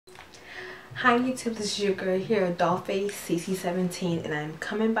Hi YouTube, this is your girl here, Dollface CC17, and I'm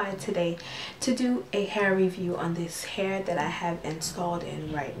coming by today to do a hair review on this hair that I have installed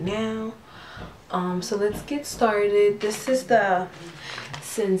in right now. So let's get started. This is the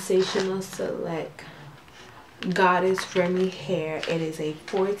Sensational Select Goddess Remy hair. It is a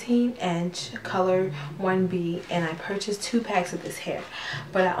 14-inch color 1B, and I purchased 2 packs of this hair,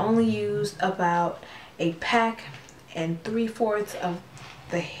 but I only used about a pack and 3/4 of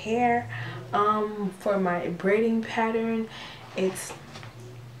the hair. For my braiding pattern, it's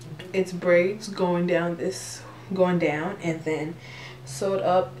braids going down and then sewed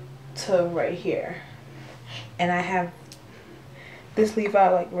up to right here, and I have this leave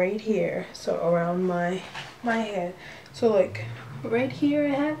out like right here, so around my head, so like right here I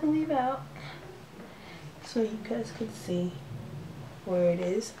have the leave out so you guys can see where it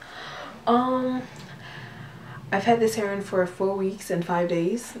is. I've had this hair in for 4 weeks and 5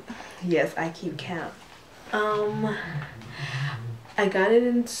 days. Yes, I keep count. I got it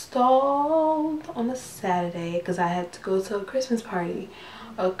installed on a Saturday because I had to go to a Christmas party,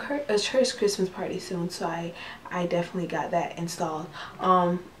 a church Christmas party soon, so I definitely got that installed.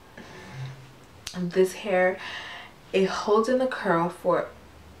 This hair, it holds in the curl for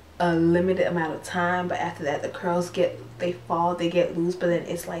a limited amount of time, but after that the curls get loose, but then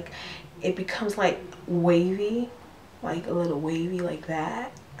it's like it becomes like wavy, like a little wavy like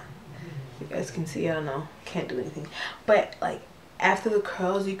that. You guys can see, I don't know, can't do anything, but like after the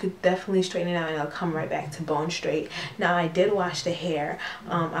curls you could definitely straighten it out and it'll come right back to bone straight. Now I did wash the hair.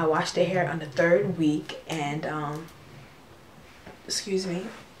 I washed the hair on the 3rd week, and excuse me,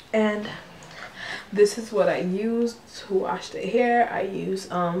 and this is what I used to wash the hair. I use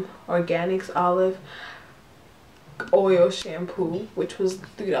Organics olive oil shampoo, which was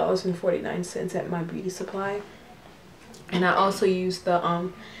 $3.49 at my beauty supply, and I also used the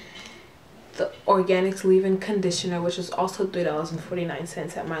Organics leave-in conditioner, which was also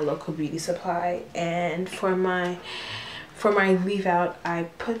 $3.49 at my local beauty supply. And for my leave out, I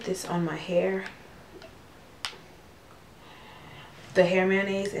put this on my hair, the hair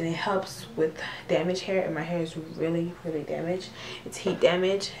mayonnaise, and it helps with damaged hair, and my hair is really damaged. It's heat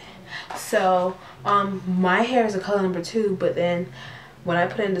damage. So my hair is a color number 2, but then when I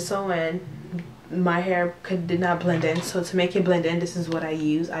put in the sew-in, my hair did not blend in. So to make it blend in, this is what I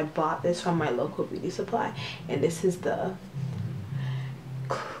use. I bought this from my local beauty supply, and this is the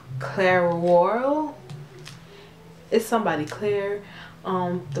Clairol. It's somebody Claire,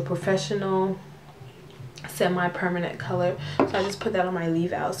 the professional semi-permanent color. So I just put that on my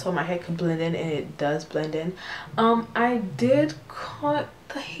leave out so my hair could blend in, and it does blend in. I did cut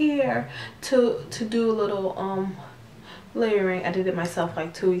the hair to do a little layering. I did it myself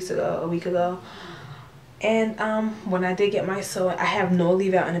like a week ago, and when I did get my sewing, I have no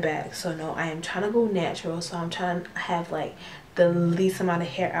leave out in the back, so no, I am trying to go natural. So I'm trying to have like the least amount of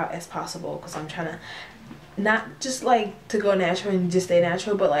hair out as possible, because I'm trying to not just like to go natural and just stay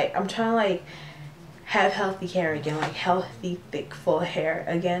natural, but like I'm trying to like have healthy hair again, like healthy thick full hair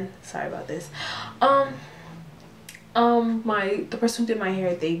again. Sorry about this. The person who did my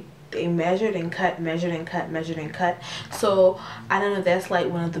hair, they measured and cut. So I don't know if that's like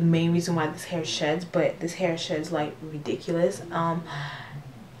one of the main reasons why this hair sheds, but this hair sheds like ridiculous. And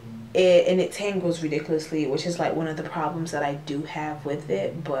it tangles ridiculously, which is like one of the problems that I do have with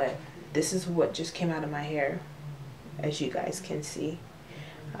it. But this is what just came out of my hair, as you guys can see.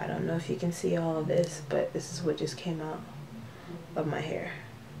 I don't know if you can see all of this, but this is what just came out of my hair.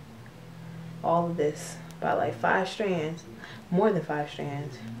 All of this, about like 5 strands, more than 5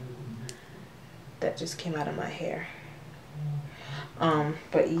 strands, that just came out of my hair.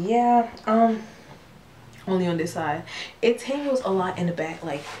 But yeah, only on this side. It tangles a lot in the back,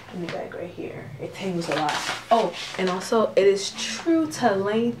 like in the back right here. It tangles a lot. Oh, and also it is true to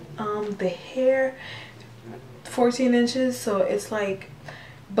length. The hair 14 inches, so it's like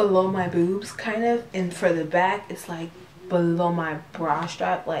below my boobs kind of, and for the back it's like below my bra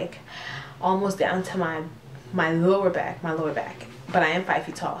strap, like almost down to my lower back, but I am 5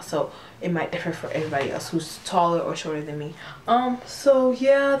 feet tall, so it might differ for everybody else who's taller or shorter than me. So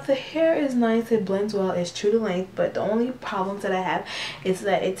yeah, the hair is nice, it blends well, it's true to length, but the only problems that I have is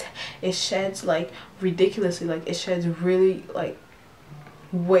that it sheds like ridiculously, like it sheds really like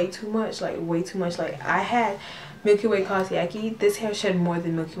way too much. Like I had Milky Way Kosciaki. This hair shed more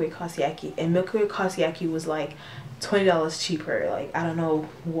than Milky Way Kosciaki, and Milky Way Kosciaki was like $20 cheaper. Like I don't know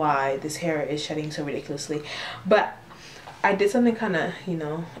why this hair is shedding so ridiculously, but I did something kind of, you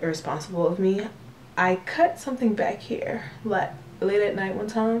know, irresponsible of me. I cut something back here, like late at night one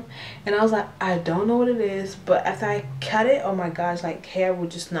time, and I was like, I don't know what it is, but after I cut it, oh my gosh, like hair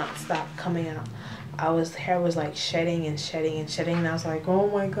would just not stop coming out. Hair was like shedding and shedding and shedding, and I was like, oh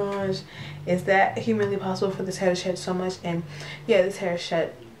my gosh, is that humanly possible for this hair to shed so much? And yeah, this hair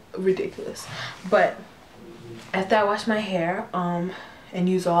shed ridiculous. But after I washed my hair and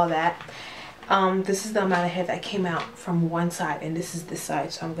used all that, this is the amount of hair that came out from one side, and this is this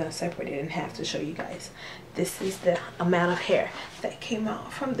side, so I'm gonna separate it in half to show you guys. This is the amount of hair that came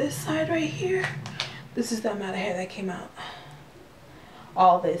out from this side right here. This is the amount of hair that came out.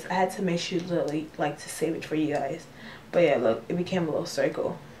 All this, I had to make sure literally like to save it for you guys. But yeah, look, it became a little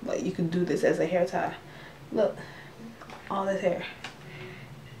circle. Like you can do this as a hair tie. Look, all this hair.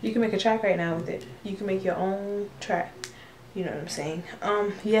 You can make a track right now with it. You can make your own track. You know what I'm saying?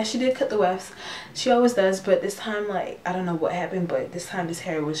 Yeah, she did cut the wefts. She always does, but this time, like, I don't know what happened, but this time this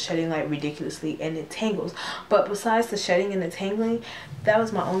hair was shedding like ridiculously, and it tangles. But besides the shedding and the tangling, that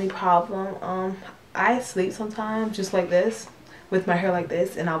was my only problem. I sleep sometimes just like this, with my hair like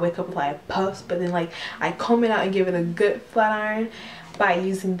this, and I wake up with like puffs, but then like I comb it out and give it a good flat iron by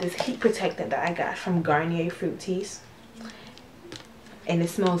using this heat protectant that I got from Garnier Fructis, and it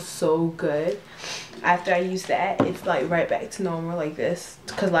smells so good. After I use that, it's like right back to normal like this,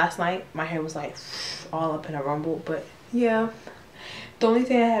 because last night my hair was like all up in a rumble. But yeah, the only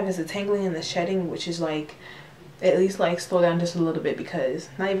thing I have is the tangling and the shedding, which is like at least like slow down just a little bit, because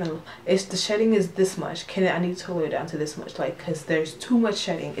not even, it's the shedding is this much. I need to lower it down to this much, like, because there's too much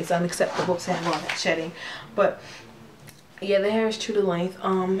shedding. It's unacceptable to have all that shedding. But yeah, the hair is true to length.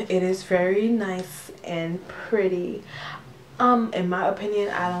 It is very nice and pretty. In my opinion,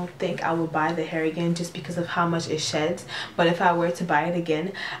 I don't think I would buy the hair again just because of how much it sheds. But if I were to buy it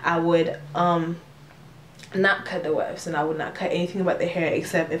again, I would not cut the wefts, and I would not cut anything about the hair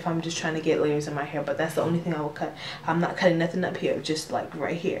except if I'm just trying to get layers in my hair. But that's the only thing I will cut. I'm not cutting nothing up here, just like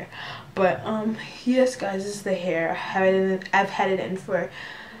right here. But yes guys, this is the hair. I've had it in for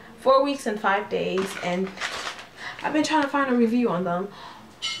 4 weeks and 5 days, and I've been trying to find a review on them,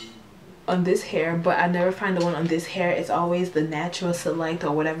 on this hair, but I never find the one on this hair. It's always the natural select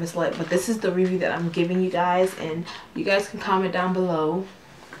or whatever select. But this is the review that I'm giving you guys, and you guys can comment down below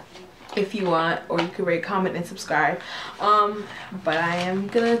if you want, or you can rate, comment, and subscribe. But I am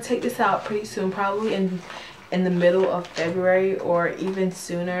gonna take this out pretty soon, probably in the middle of February or even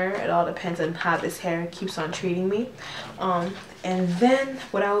sooner. It all depends on how this hair keeps on treating me. And then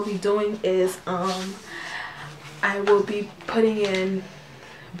what I will be doing is I will be putting in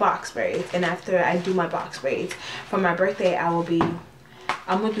box braids, and after I do my box braids for my birthday, I'm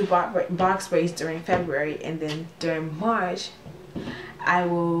gonna do box braids during February, and then during March I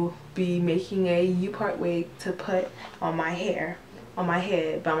will be making a U-part wig to put on my hair, on my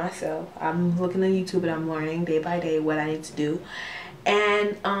head by myself. I'm looking on YouTube and I'm learning day by day what I need to do.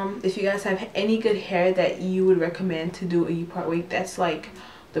 And if you guys have any good hair that you would recommend to do a U-part wig, that's like,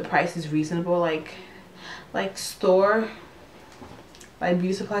 the price is reasonable, like store, like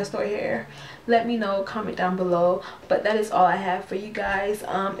beauty supply store hair, let me know, comment down below. But that is all I have for you guys.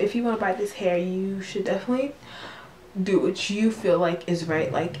 If you want to buy this hair, you should definitely do what you feel like is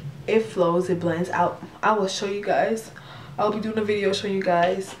right. Like, it flows, it blends out. I will show you guys, I'll be doing a video showing you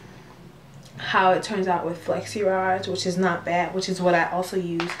guys how it turns out with flexi rods, which is not bad, which is what I also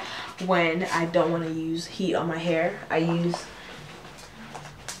use when I don't want to use heat on my hair. I use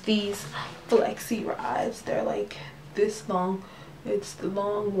these flexi rods. They're like this long. It's the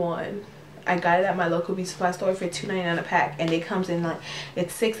long one. I got it at my local beauty supply store for $2.99 a pack, and it comes in like,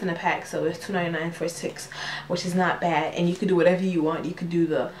 it's 6 in a pack, so it's $2.99 for 6, which is not bad. And you can do whatever you want. You could do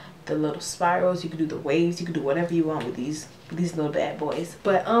the little spirals, you could do the waves, you could do whatever you want with these little bad boys.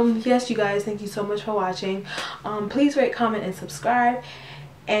 But yes, you guys, thank you so much for watching. Please rate, comment, and subscribe.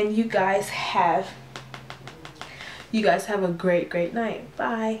 And you guys have a great night.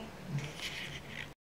 Bye.